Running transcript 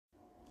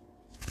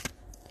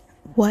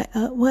What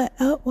up, what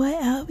up, what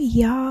up,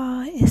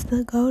 y'all? It's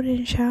the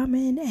Golden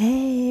Shaman. Hey.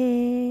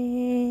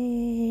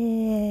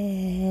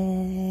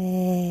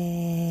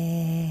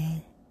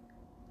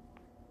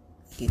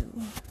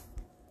 You.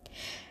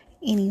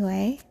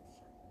 Anyway,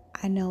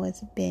 I know it's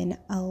been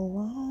a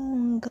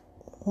long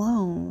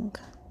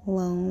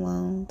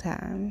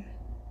time.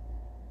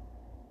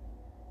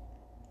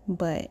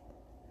 But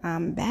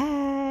I'm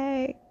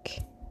back.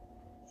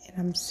 And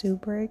I'm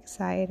super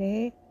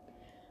excited.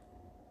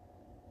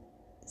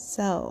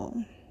 So,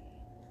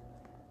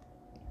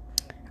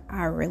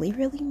 I really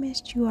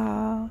missed you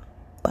all,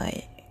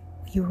 but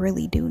you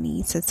really do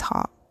need to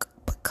talk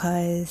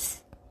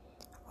because,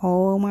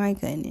 oh my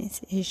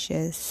goodness, it's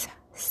just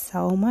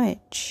so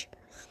much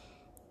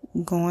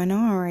going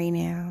on right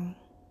now.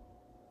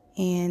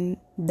 And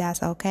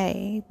that's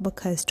okay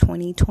because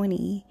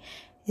 2020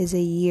 is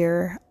a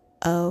year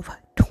of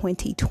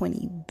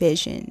 2020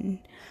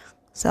 vision.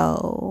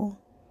 So,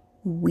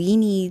 we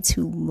need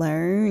to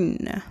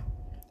learn.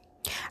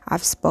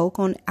 I've spoke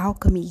on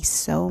alchemy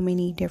so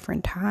many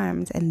different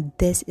times, and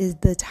this is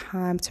the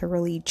time to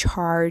really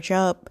charge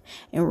up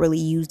and really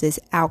use this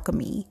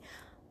alchemy.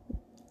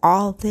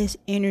 All this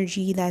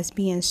energy that's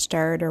being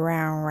stirred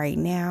around right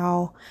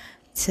now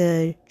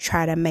to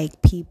try to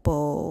make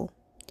people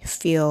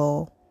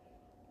feel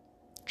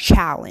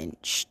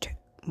challenged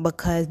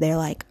because they're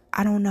like,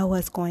 I don't know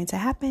what's going to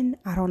happen.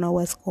 I don't know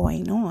what's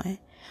going on.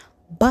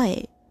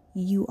 But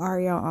you are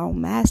your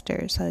own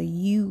master, so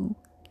you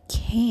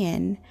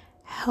can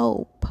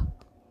help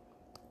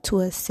to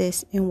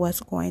assist in what's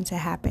going to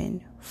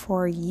happen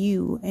for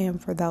you and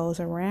for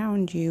those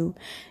around you.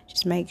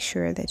 Just make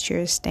sure that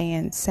you're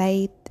staying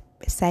safe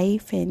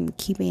and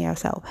keeping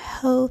yourself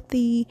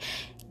healthy,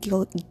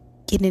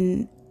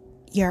 getting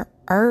your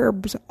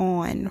herbs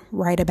on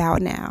right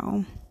about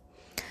now.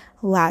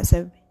 Lots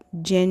of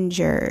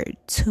ginger,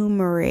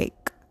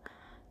 turmeric,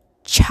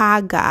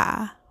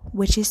 chaga,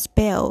 which is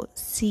spelled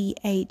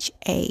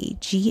Chaga,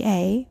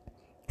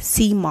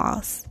 sea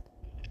moss.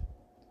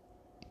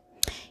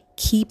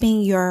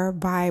 Keeping your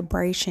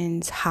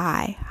vibrations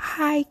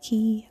high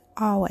key,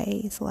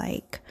 always.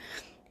 Like,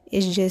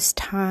 it's just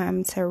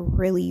time to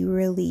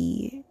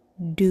really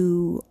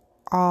do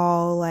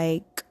all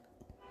like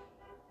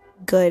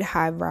good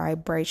high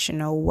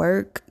vibrational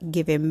work,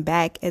 giving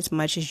back as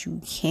much as you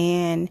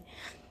can,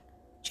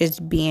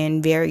 just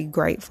being very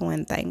grateful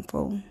and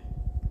thankful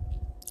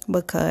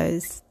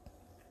because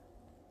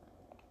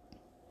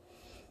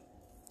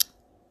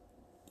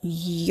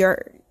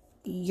your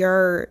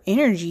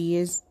energy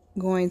is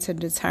going to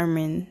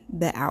determine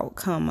the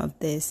outcome of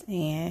this,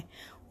 and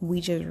we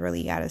just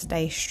really got to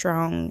stay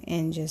strong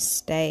and just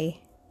stay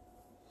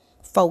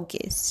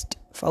focus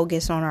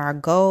on our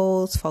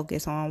goals,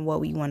 focus on what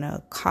we want to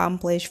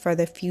accomplish for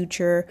the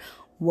future,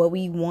 what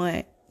we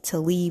want to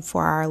leave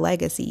for our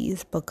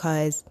legacies,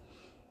 because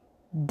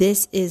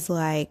this is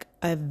like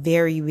a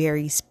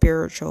very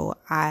spiritual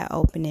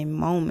eye-opening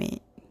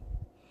moment.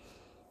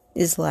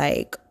 It's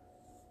like,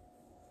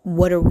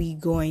 what are we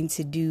going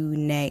to do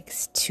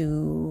next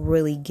to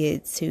really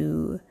get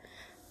to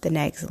the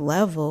next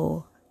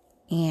level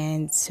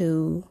and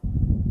to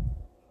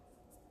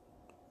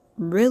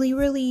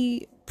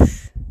really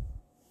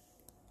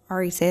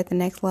already said the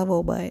next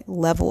level, but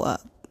level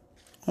up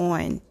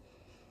on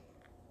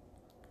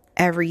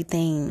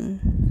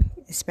everything,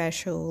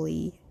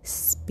 especially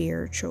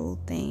spiritual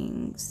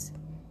things.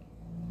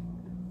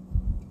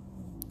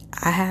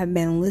 I have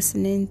been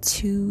listening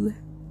to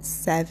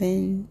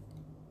Seven,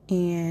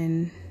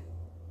 and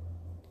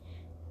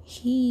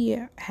he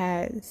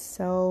has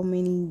so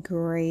many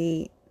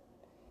great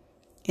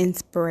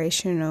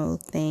inspirational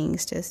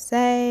things to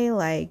say.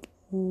 Like,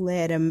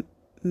 led a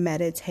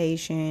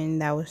meditation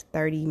that was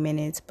 30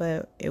 minutes,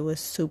 but it was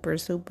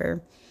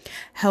super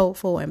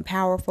helpful and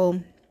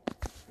powerful.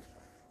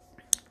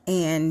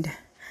 And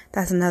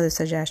that's another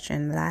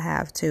suggestion that I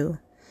have too.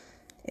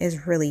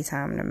 It's really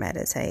time to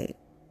meditate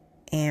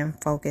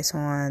and focus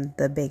on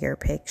the bigger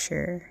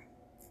picture.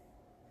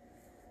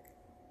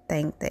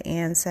 Thank the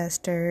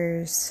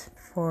ancestors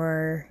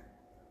for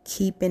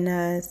keeping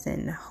us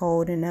and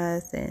holding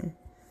us and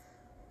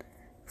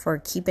for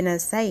keeping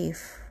us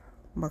safe,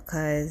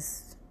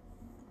 because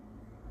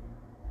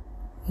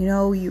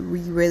we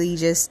really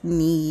just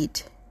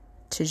need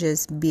to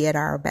just be at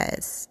our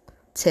best,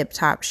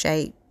 tip-top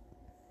shape.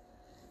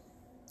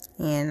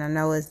 And I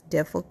know it's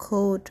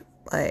difficult,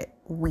 but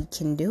we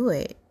can do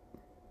it.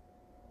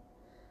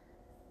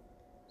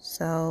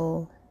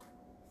 So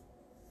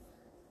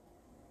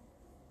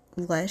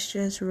let's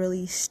just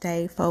really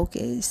stay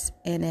focused,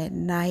 and at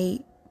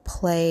night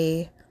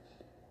play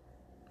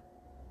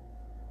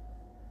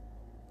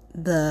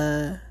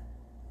the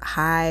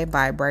high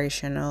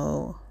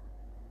vibrational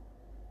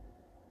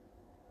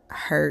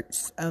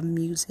Hertz of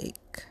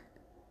music.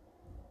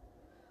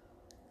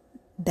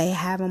 They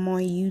have them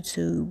on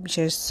YouTube.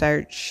 Just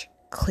search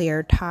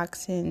clear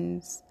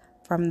toxins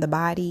from the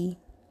body.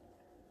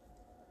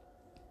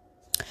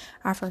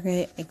 I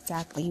forget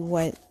exactly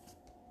what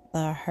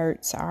the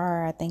Hertz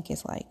are. I think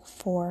it's like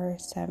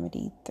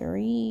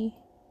 473.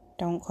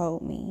 Don't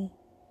quote me.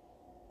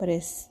 But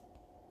it's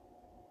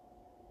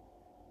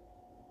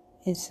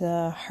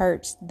a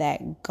Hertz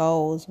that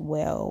goes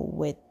well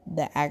with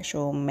the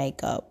actual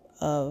makeup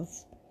of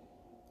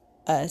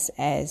us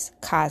as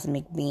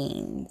cosmic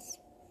beings,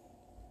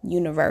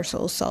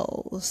 universal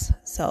souls.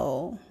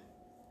 So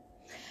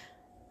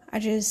I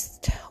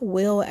just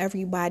will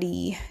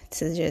everybody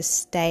to just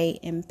stay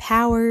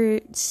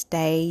empowered,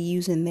 stay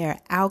using their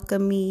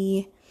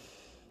alchemy,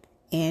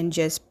 and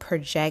just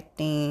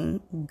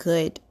projecting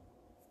good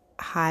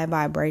high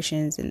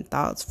vibrations and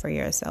thoughts for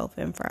yourself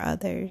and for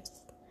others.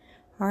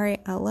 All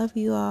right, I love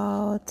you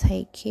all.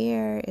 Take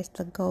care. It's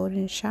the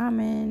Golden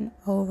Shaman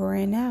over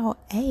and out.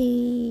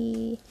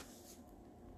 Hey.